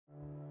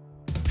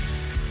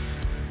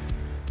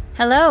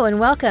Hello and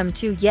welcome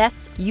to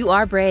Yes, You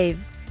Are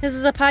Brave. This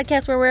is a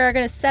podcast where we are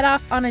going to set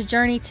off on a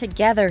journey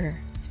together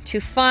to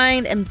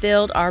find and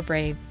build our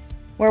brave,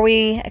 where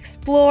we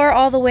explore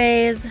all the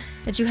ways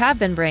that you have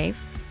been brave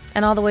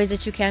and all the ways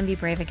that you can be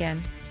brave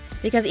again.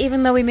 Because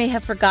even though we may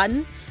have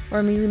forgotten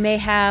or we may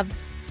have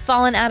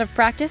fallen out of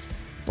practice,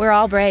 we're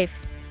all brave.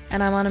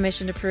 And I'm on a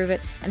mission to prove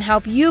it and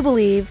help you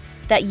believe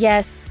that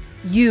yes,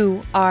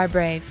 you are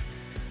brave.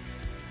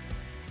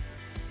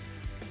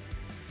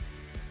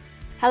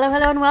 Hello,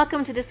 and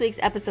welcome to this week's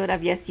episode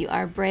of Yes, You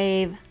Are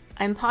Brave.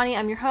 I'm Pawnee,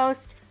 I'm your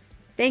host.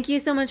 Thank you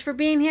so much for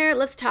being here.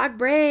 Let's talk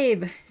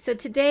brave. So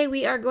today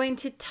we are going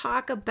to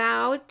talk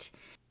about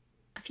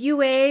a few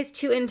ways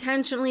to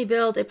intentionally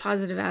build a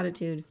positive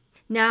attitude.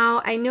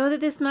 Now, I know that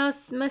this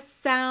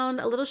must sound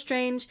a little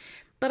strange,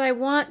 but I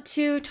want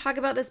to talk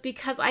about this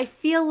because I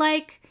feel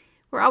like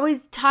we're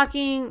always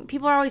talking,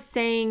 people are always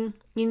saying,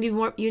 you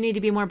need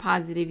to be more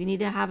positive, you need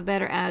to have a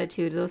better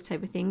attitude, those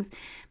type of things.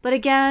 But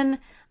again,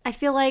 I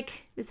feel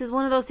like this is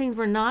one of those things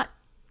we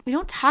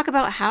don't talk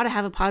about how to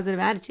have a positive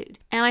attitude.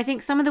 And I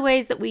think some of the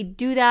ways that we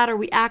do that or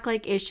we act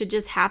like it should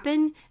just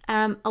happen,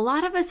 a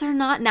lot of us are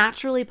not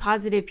naturally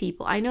positive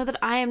people. I know that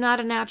I am not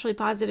a naturally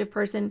positive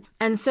person.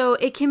 And so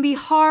it can be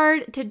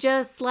hard to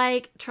just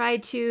try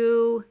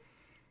to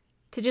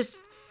just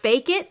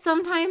fake it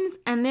sometimes.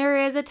 And there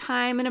is a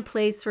time and a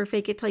place for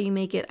fake it till you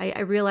make it. I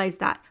realize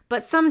that.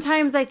 But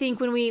sometimes I think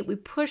when we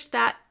push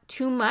that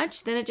too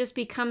much, then it just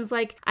becomes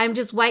like I'm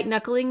just white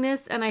knuckling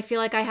this and I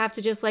feel like I have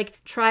to just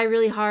try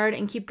really hard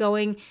and keep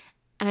going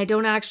and I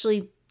don't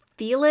actually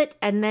feel it,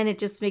 and then it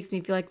just makes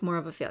me feel like more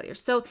of a failure.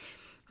 So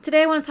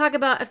today I want to talk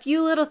about a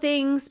few little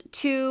things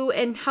to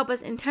help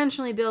us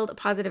intentionally build a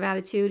positive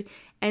attitude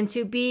and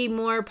to be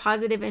more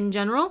positive in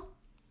general,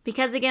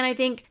 because again, I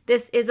think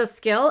this is a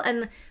skill,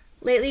 and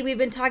lately we've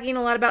been talking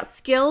a lot about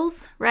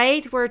skills,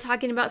 right? We're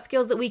talking about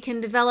skills that we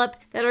can develop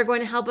that are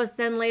going to help us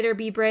then later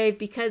be brave,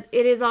 because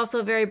it is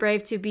also very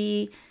brave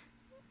to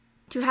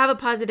have a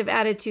positive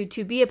attitude,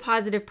 to be a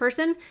positive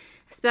person,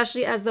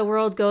 especially as the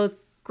world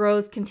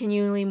grows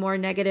continually more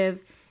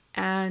negative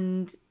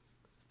and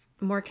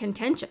more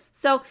contentious.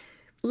 So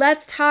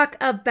let's talk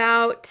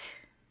about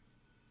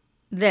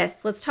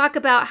this. Let's talk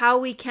about how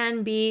we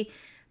can be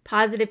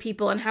positive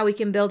people and how we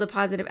can build a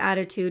positive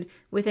attitude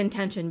with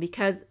intention,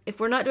 because if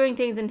we're not doing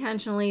things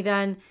intentionally,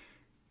 then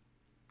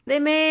they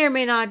may or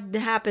may not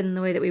happen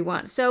the way that we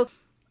want. So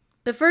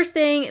the first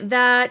thing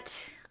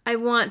that I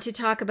want to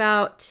talk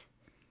about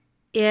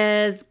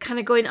is kind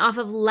of going off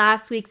of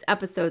last week's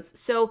episodes.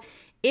 So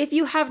if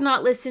you have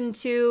not listened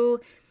to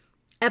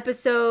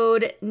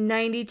episode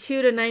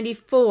 92 to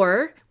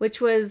 94, which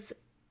was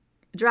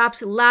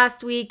dropped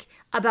last week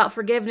about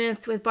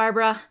forgiveness with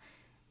Barbara,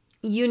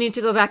 you need to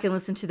go back and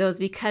listen to those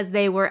because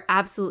they were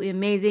absolutely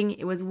amazing.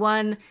 It was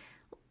one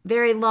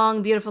very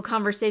long, beautiful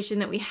conversation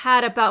that we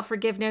had about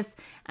forgiveness,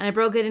 and I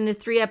broke it into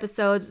 3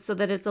 episodes so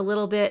that it's a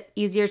little bit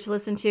easier to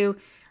listen to.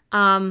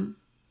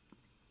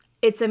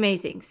 It's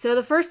amazing. So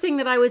the first thing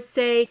that I would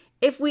say,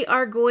 if we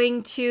are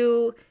going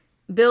to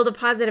build a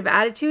positive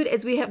attitude,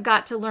 is we've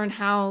got to learn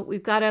how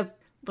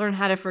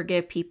to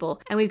forgive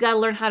people, and we've got to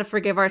learn how to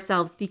forgive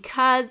ourselves,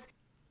 because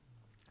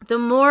the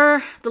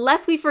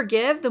less we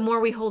forgive, the more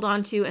we hold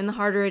on to, and the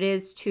harder it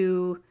is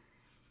to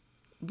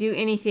do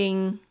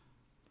anything,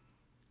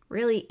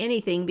 really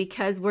anything,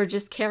 because we're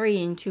just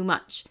carrying too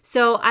much.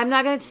 So I'm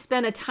not going to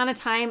spend a ton of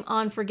time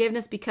on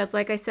forgiveness because,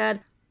 like I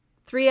said,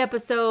 3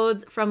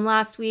 episodes from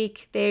last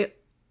week, they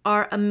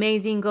are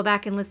amazing. Go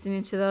back and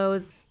listen to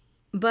those.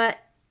 But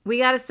we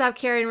got to stop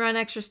carrying around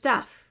extra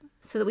stuff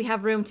so that we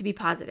have room to be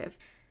positive.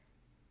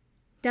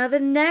 Now, the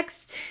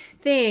next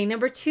thing,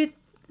 number 2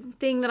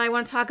 thing that I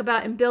want to talk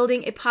about in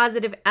building a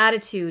positive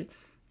attitude,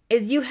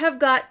 is you have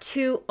got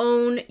to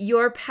own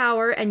your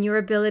power and your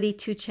ability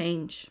to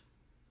change.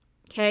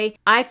 Okay?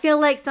 I feel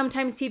like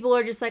sometimes people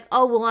are just like,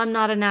 "Oh, well, I'm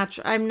not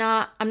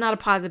a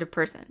positive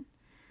person."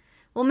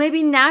 Well,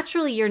 maybe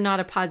naturally you're not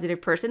a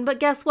positive person, but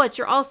guess what?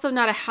 You're also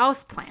not a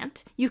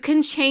houseplant. You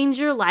can change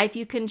your life,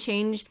 you can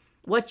change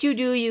what you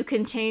do, you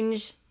can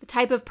change the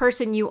type of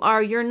person you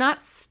are. You're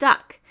not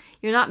stuck.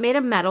 You're not made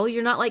of metal.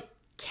 You're not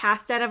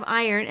cast out of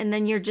iron and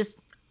then you're just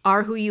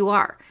are who you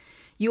are.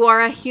 You are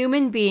a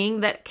human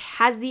being that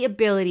has the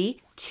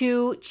ability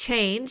to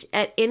change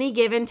at any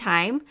given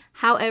time,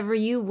 however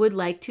you would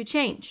like to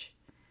change.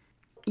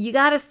 You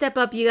got to step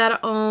up. You got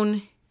to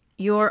own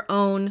your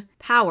own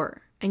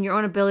power and your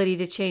own ability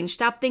to change.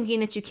 Stop thinking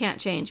that you can't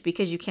change,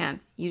 because you can.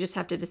 You just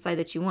have to decide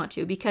that you want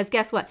to, because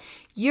guess what?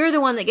 You're the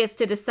one that gets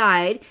to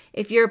decide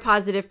if you're a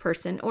positive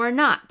person or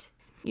not.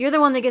 You're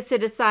the one that gets to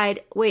decide,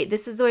 wait,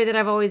 this is the way that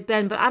I've always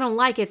been, but I don't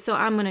like it, so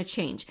I'm going to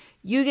change.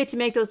 You get to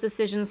make those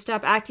decisions.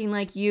 Stop acting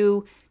like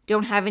you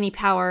don't have any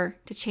power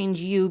to change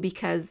you,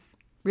 because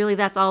really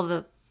that's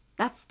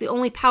the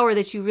only power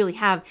that you really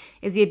have,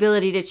 is the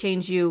ability to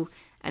change you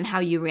and how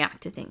you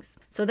react to things.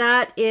 So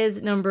that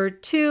is number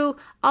 2.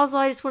 Also,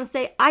 I just want to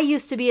say I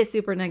used to be a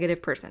super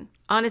negative person.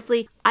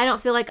 Honestly, I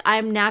don't feel like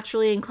I'm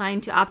naturally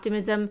inclined to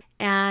optimism,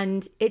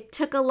 and it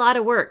took a lot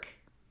of work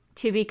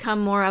to become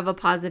more of a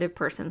positive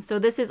person. So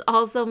this is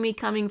also me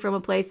coming from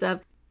a place of,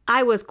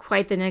 I was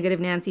quite the negative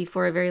Nancy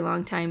for a very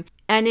long time,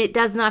 and it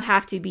does not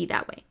have to be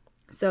that way.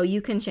 So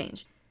you can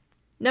change.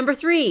 Number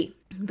 3,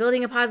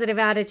 building a positive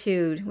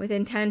attitude with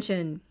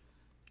intention.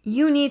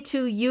 You need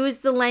to use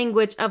the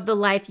language of the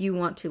life you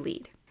want to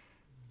lead.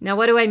 Now,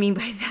 what do I mean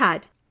by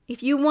that?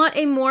 If you want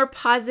a more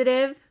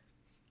positive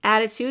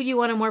attitude, you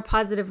want a more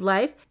positive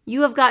life,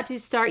 you have got to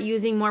start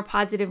using more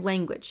positive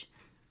language.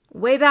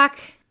 Way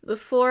back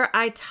before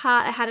I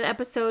had an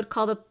episode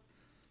called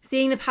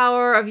Seeing the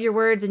Power of Your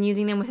Words and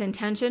Using Them with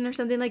Intention or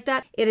something like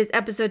that. It is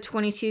episode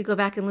 22. Go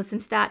back and listen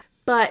to that.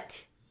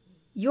 But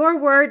your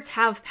words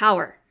have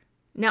power.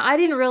 Now, I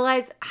didn't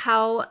realize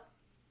how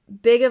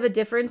big of a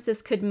difference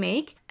this could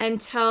make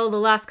until the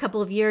last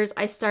couple of years.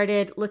 I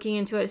started looking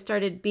into it,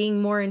 started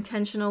being more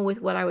intentional with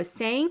what I was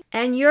saying,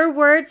 and your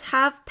words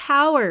have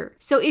power.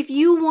 So if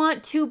you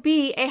want to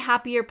be a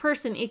happier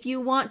person, if you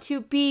want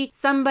to be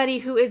somebody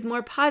who is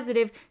more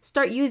positive,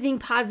 start using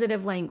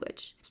positive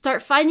language.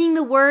 Start finding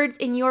the words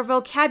in your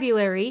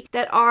vocabulary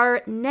that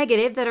are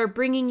negative, that are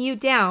bringing you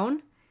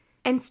down,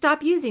 and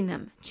stop using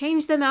them.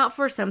 Change them out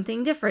for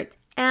something different.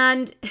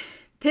 And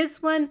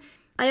this one,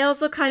 I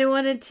also kind of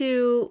wanted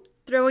to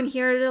throw in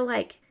here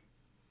to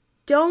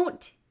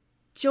don't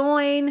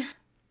join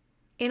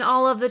in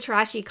all of the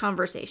trashy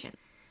conversation.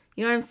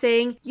 You know what I'm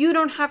saying? You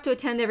don't have to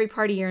attend every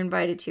party you're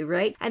invited to,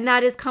 right? And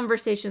that is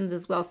conversations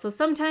as well. So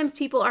sometimes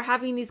people are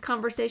having these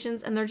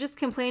conversations and they're just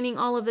complaining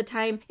all of the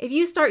time. If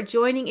you start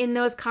joining in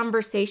those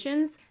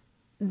conversations,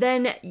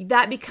 then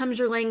that becomes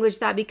your language,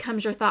 that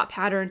becomes your thought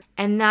pattern,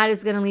 and that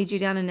is going to lead you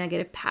down a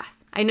negative path.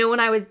 I know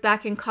when I was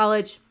back in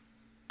college,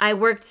 I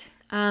worked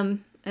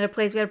at a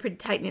place, we had a pretty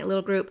tight-knit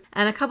little group,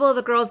 and a couple of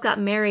the girls got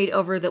married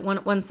over the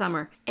one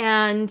summer.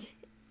 And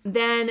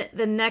then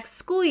the next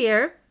school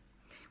year,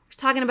 we're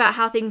talking about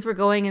how things were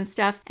going and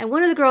stuff, and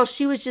one of the girls,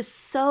 she was just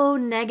so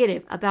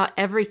negative about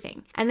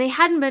everything. And they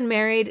hadn't been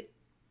married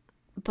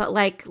but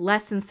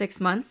less than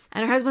 6 months.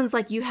 And her husband's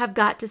like, you have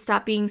got to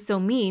stop being so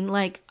mean,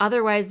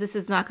 otherwise this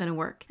is not going to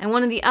work. And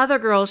one of the other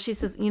girls, she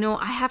says,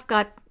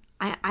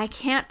 I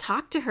can't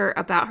talk to her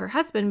about her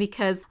husband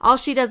because all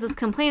she does is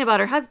complain about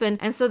her husband.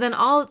 And so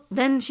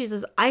then she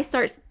says,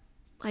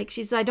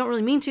 she said, I don't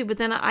really mean to, but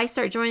then I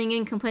start joining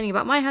in complaining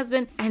about my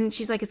husband. And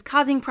she's like, it's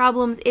causing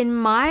problems in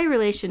my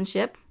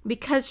relationship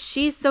because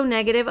she's so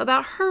negative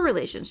about her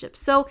relationship.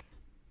 So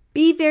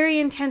be very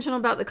intentional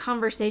about the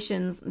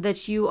conversations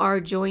that you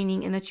are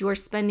joining and that you are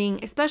spending,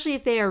 especially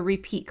if they are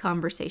repeat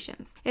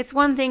conversations. It's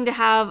one thing to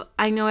have,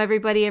 I know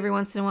everybody every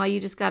once in a while, you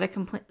just got to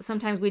complain.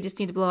 Sometimes we just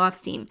need to blow off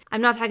steam. I'm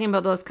not talking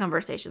about those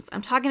conversations.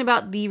 I'm talking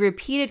about the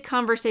repeated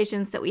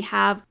conversations that we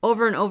have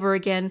over and over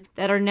again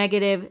that are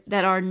negative,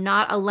 that are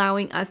not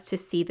allowing us to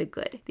see the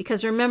good.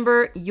 Because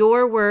remember,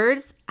 your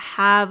words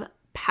have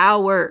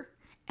power.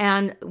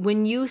 And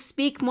when you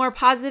speak more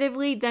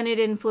positively, then it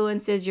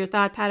influences your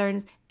thought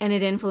patterns and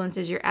it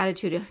influences your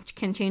attitude. It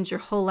can change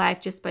your whole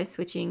life just by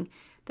switching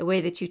the way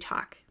that you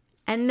talk.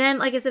 And then,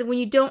 like I said, when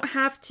you don't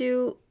have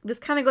to, this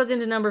kind of goes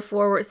into number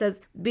 4 where it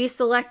says, be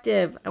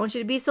selective. I want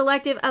you to be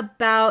selective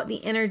about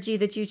the energy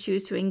that you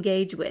choose to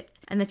engage with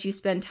and that you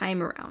spend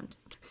time around.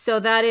 So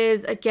that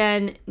is,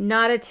 again,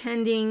 not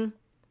attending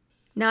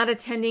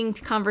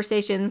to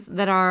conversations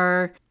that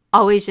are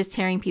always just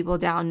tearing people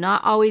down,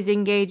 not always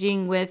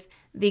engaging with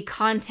the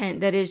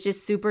content that is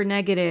just super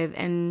negative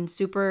and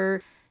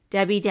super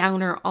Debbie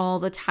Downer all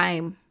the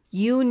time.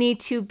 You need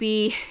to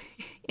be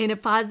in a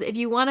positive, if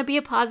you want to be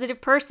a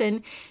positive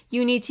person,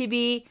 you need to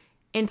be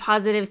in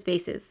positive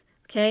spaces,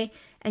 okay?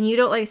 And you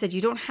don't, like I said,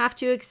 you don't have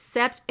to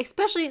accept,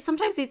 especially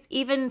sometimes it's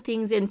even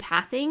things in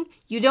passing,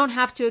 you don't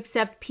have to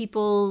accept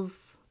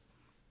people's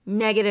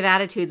negative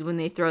attitudes when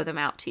they throw them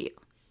out to you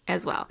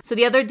as well. So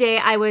the other day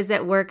I was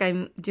at work,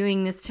 I'm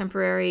doing this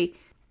temporary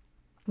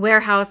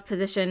warehouse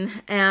position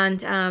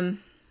and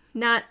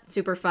not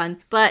super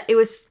fun, but it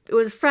was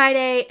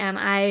Friday and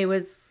I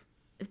was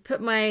put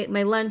my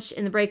lunch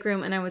in the break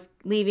room and I was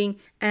leaving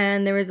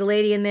and there was a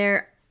lady in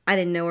there. I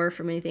didn't know her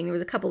from anything. There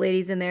was a couple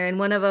ladies in there and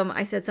one of them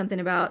I said something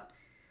about,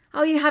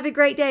 oh, you have a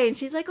great day. And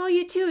she's like, oh,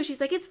 you too.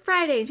 She's like, it's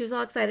Friday. And she was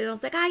all excited. And I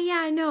was like,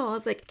 yeah, I know. I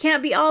was like,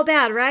 can't be all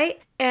bad, right?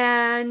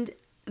 And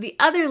the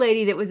other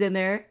lady that was in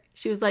there,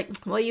 she was like,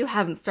 well, you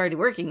haven't started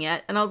working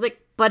yet. And I was like,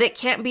 but it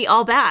can't be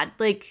all bad.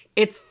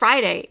 It's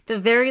Friday. At the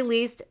very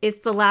least,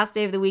 it's the last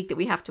day of the week that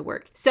we have to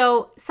work.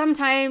 So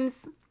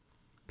sometimes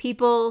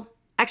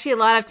a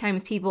lot of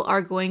times people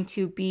are going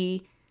to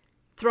be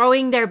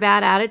throwing their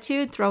bad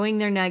attitude, throwing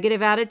their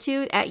negative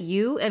attitude at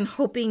you and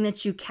hoping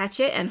that you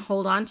catch it and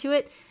hold on to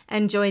it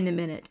and join them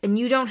in it. And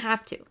you don't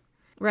have to,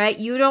 right?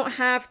 You don't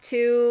have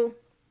to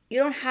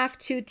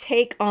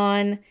take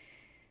on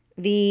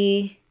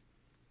the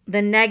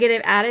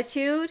negative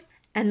attitude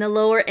and the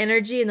lower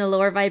energy and the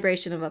lower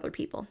vibration of other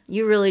people.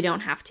 You really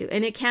don't have to.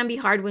 And it can be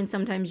hard when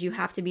sometimes you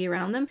have to be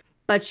around them,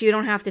 but you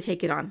don't have to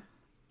take it on.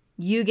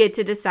 You get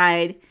to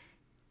decide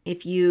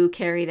if you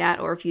carry that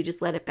or if you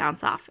just let it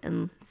bounce off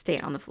and stay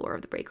on the floor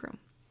of the break room.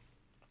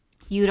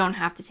 You don't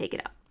have to take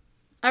it out.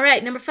 All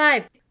right, number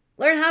 5.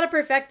 Learn how to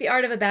perfect the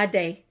art of a bad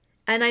day.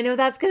 And I know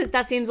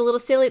that seems a little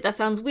silly, that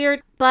sounds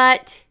weird,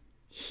 but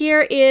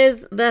here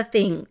is the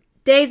thing.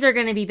 Days are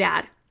going to be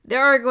bad.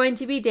 There are going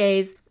to be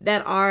days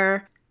that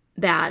are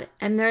bad,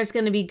 and there's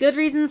going to be good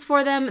reasons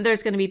for them.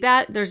 There's going to be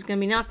bad. There's going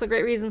to be not so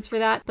great reasons for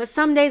that. But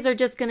some days are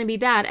just going to be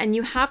bad, and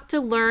you have to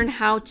learn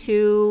how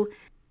to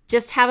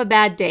just have a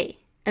bad day.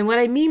 And what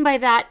I mean by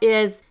that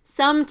is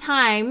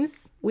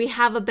sometimes we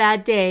have a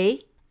bad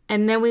day,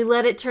 and then we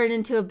let it turn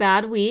into a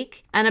bad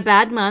week and a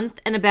bad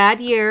month and a bad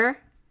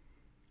year,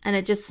 and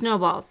it just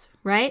snowballs,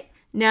 right?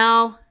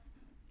 Now,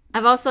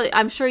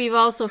 I'm sure you've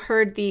also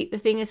heard the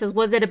thing that says,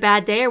 was it a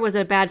bad day or was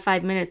it a bad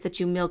 5 minutes that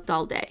you milked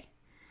all day?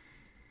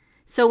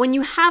 So when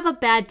you have a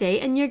bad day,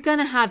 and you're going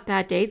to have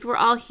bad days, we're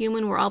all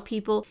human, we're all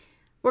people,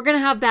 we're going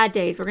to have bad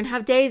days. We're going to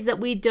have days that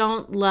we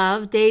don't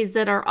love, days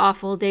that are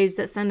awful, days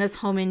that send us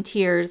home in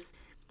tears.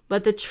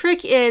 But the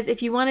trick is,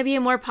 if you want to be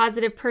a more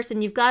positive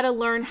person, you've got to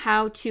learn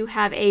how to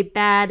have a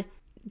bad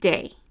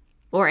day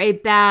or a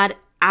bad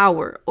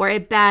hour or a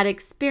bad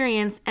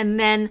experience and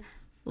then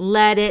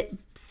let it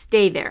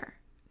stay there,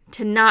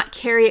 to not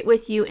carry it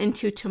with you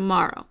into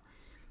tomorrow.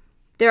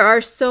 There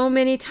are so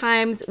many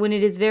times when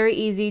it is very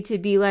easy to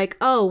be like,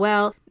 oh,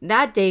 well,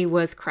 that day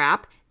was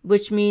crap,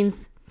 which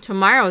means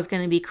tomorrow is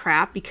going to be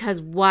crap,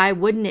 because why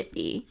wouldn't it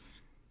be?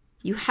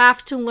 You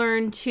have to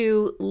learn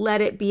to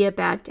let it be a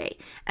bad day.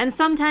 And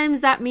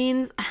sometimes that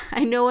means,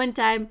 I know one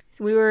time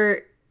we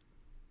were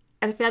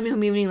at a family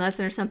home evening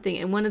lesson or something,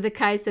 and one of the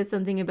guys said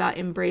something about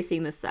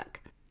embracing the suck.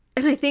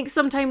 And I think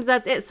sometimes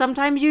that's it.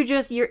 Sometimes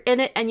you're in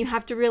it and you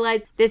have to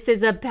realize this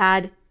is a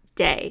bad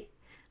day.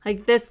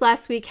 Like this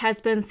last week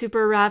has been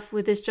super rough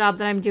with this job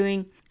that I'm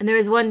doing. And there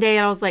was one day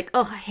and I was like,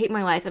 oh, I hate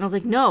my life. And I was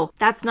like, no,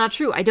 that's not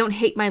true. I don't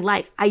hate my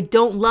life. I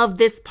don't love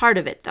this part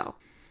of it though.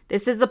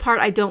 This is the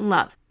part I don't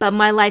love. But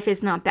my life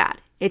is not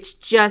bad. It's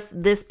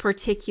just this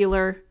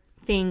particular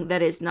thing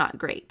that is not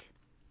great.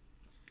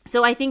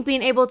 So I think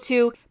being able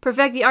to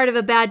perfect the art of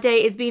a bad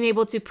day is being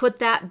able to put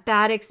that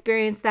bad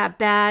experience, that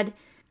bad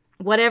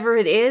whatever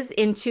it is,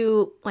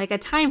 into like a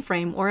time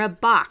frame or a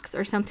box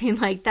or something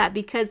like that.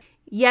 Because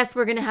yes,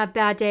 we're going to have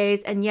bad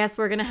days, and yes,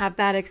 we're going to have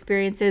bad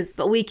experiences,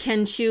 but we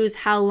can choose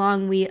how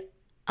long we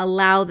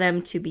allow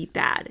them to be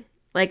bad.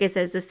 Like I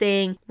said, it's the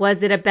saying,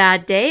 was it a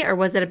bad day or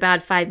was it a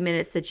bad 5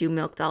 minutes that you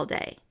milked all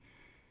day?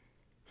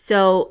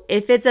 So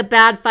if it's a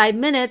bad 5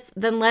 minutes,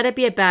 then let it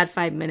be a bad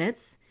 5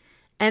 minutes.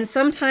 And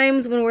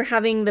sometimes when we're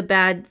having the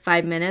bad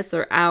 5 minutes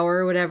or hour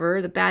or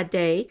whatever, the bad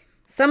day,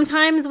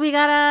 sometimes we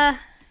gotta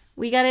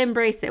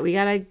embrace it. We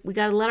gotta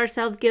let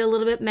ourselves get a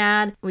little bit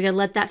mad. We gotta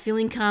let that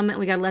feeling come, and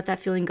we gotta let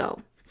that feeling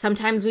go.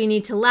 Sometimes we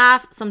need to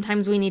laugh.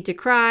 Sometimes we need to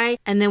cry,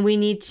 and then we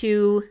need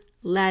to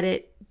let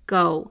it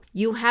go.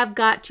 You have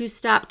got to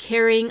stop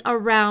carrying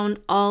around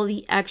all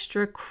the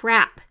extra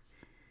crap.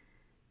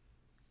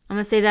 I'm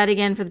gonna say that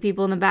again for the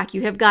people in the back.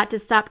 You have got to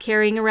stop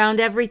carrying around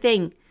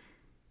everything.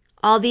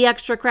 All the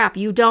extra crap.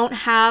 You don't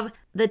have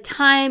the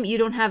time. You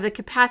don't have the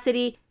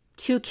capacity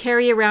to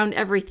carry around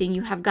everything.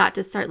 You have got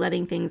to start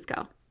letting things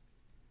go.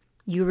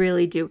 You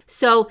really do.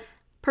 So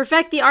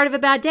perfect the art of a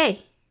bad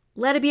day.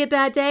 Let it be a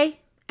bad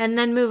day, and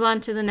then move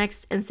on to the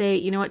next and say,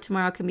 you know what,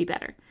 tomorrow can be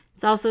better.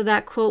 It's also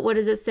that quote, what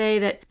does it say?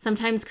 That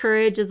sometimes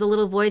courage is the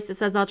little voice that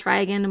says, I'll try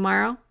again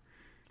tomorrow.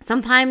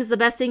 Sometimes the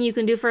best thing you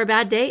can do for a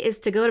bad day is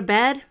to go to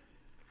bed.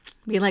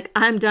 Be like,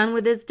 I'm done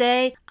with this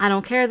day. I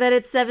don't care that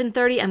it's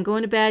 7:30. I'm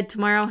going to bed.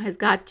 Tomorrow has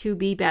got to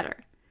be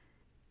better.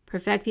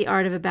 Perfect the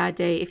art of a bad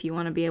day if you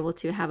want to be able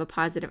to have a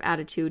positive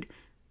attitude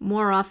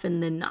more often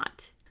than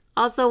not.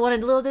 Also,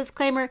 wanted a little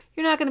disclaimer,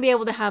 you're not going to be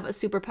able to have a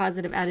super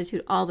positive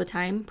attitude all the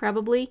time,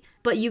 probably,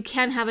 but you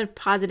can have a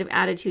positive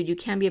attitude. You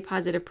can be a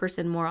positive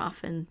person more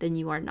often than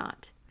you are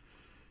not.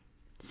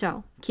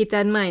 So keep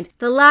that in mind.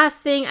 The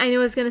last thing I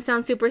know is going to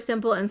sound super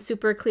simple and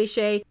super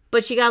cliche,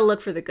 but you got to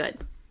look for the good.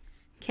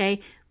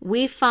 Okay?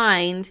 We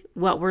find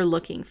what we're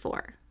looking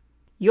for.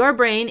 Your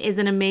brain is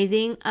an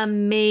amazing,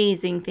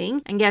 amazing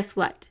thing. And guess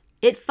what?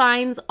 It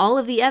finds all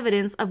of the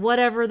evidence of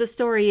whatever the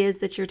story is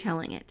that you're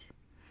telling it.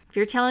 If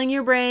you're telling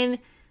your brain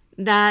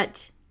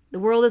that the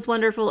world is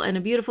wonderful and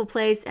a beautiful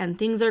place and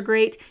things are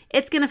great,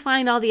 it's going to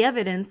find all the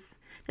evidence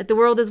that the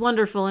world is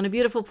wonderful and a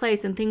beautiful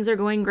place and things are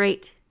going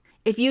great.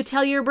 If you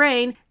tell your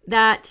brain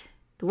that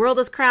the world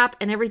is crap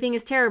and everything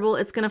is terrible,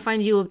 it's going to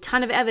find you a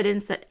ton of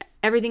evidence that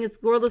the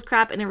world is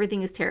crap and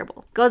everything is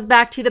terrible. Goes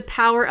back to the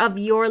power of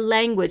your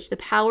language, the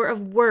power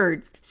of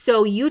words.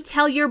 So you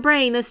tell your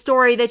brain the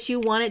story that you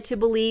want it to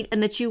believe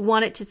and that you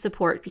want it to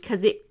support,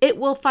 because it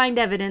will find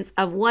evidence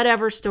of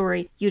whatever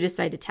story you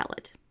decide to tell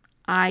it.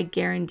 I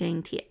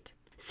guarantee it.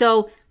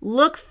 So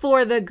look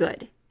for the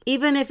good,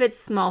 even if it's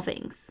small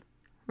things,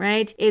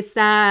 right? It's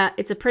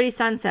a pretty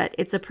sunset.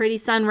 It's a pretty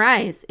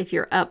sunrise if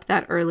you're up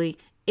that early.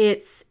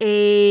 It's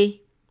a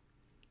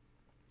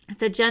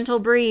gentle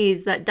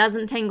breeze that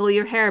doesn't tangle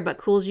your hair but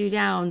cools you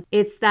down.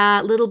 It's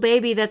that little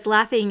baby that's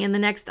laughing in the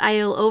next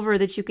aisle over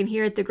that you can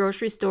hear at the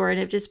grocery store and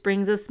it just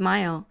brings a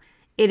smile.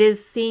 It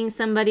is seeing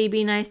somebody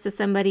be nice to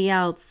somebody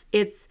else.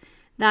 It's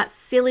that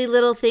silly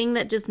little thing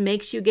that just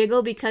makes you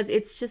giggle because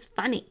it's just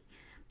funny.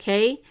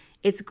 okay?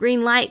 It's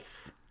green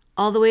lights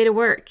all the way to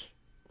work.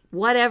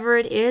 Whatever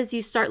it is,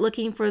 you start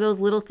looking for those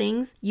little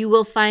things, you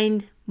will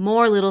find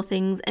more little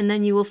things, and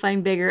then you will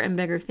find bigger and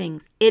bigger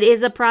things. It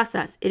is a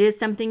process. It is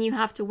something you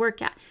have to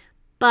work at.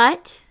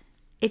 But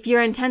if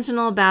you're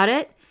intentional about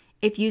it,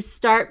 if you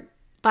start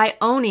by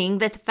owning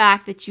the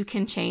fact that you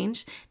can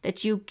change,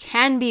 that you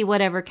can be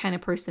whatever kind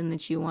of person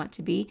that you want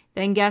to be,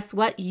 then guess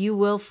what? You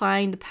will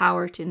find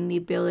power and the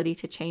ability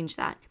to change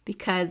that,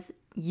 because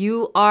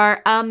you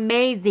are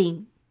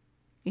amazing.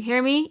 You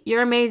hear me?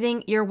 You're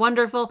amazing. You're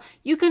wonderful.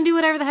 You can do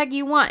whatever the heck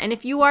you want. And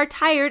if you are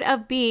tired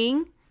of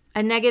being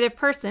a negative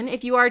person,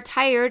 if you are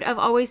tired of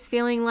always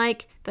feeling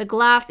like the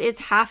glass is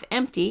half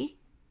empty,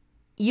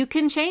 you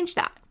can change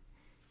that.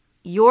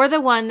 You're the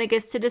one that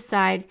gets to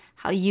decide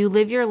how you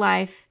live your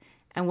life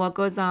and what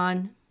goes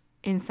on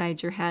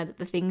inside your head,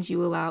 the things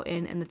you allow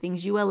in and the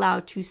things you allow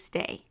to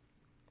stay.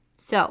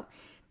 So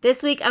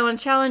this week, I want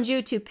to challenge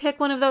you to pick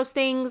one of those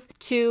things,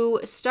 to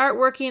start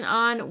working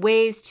on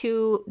ways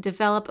to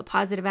develop a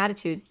positive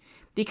attitude,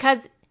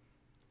 because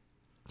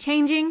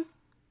changing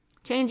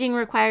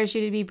requires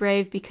you to be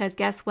brave, because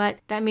guess what?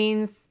 That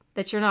means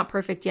that you're not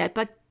perfect yet,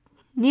 but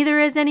neither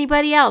is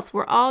anybody else.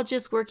 We're all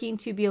just working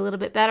to be a little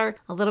bit better,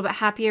 a little bit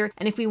happier.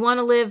 And if we want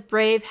to live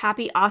brave,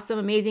 happy, awesome,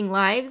 amazing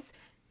lives,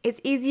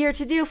 it's easier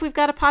to do if we've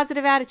got a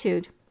positive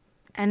attitude.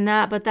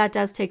 But that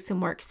does take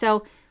some work.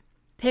 So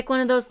pick one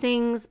of those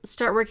things,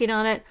 start working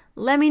on it.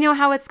 Let me know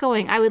how it's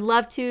going. I would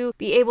love to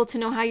be able to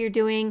know how you're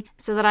doing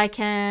so that I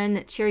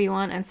can cheer you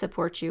on and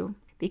support you,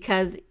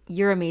 because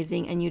you're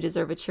amazing and you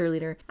deserve a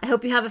cheerleader. I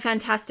hope you have a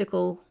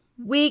fantastical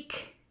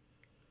week.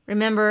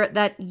 Remember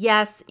that,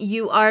 yes,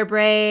 you are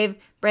brave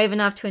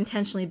enough to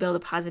intentionally build a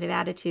positive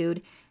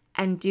attitude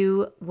and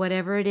do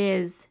whatever it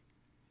is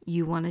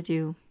you want to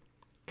do,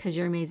 because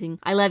you're amazing.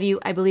 I love you.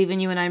 I believe in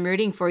you, and I'm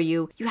rooting for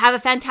you. You have a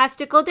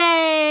fantastical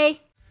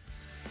day.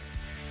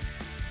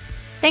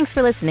 Thanks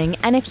for listening.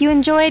 And if you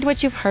enjoyed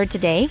what you've heard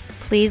today,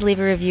 please leave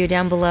a review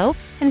down below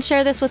and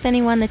share this with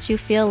anyone that you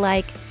feel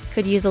like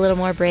could use a little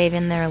more brave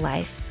in their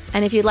life.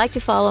 And if you'd like to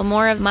follow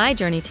more of my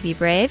journey to be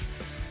brave,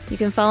 you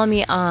can follow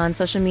me on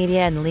social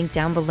media and the link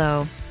down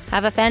below.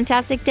 Have a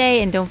fantastic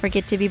day, and don't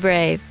forget to be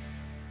brave.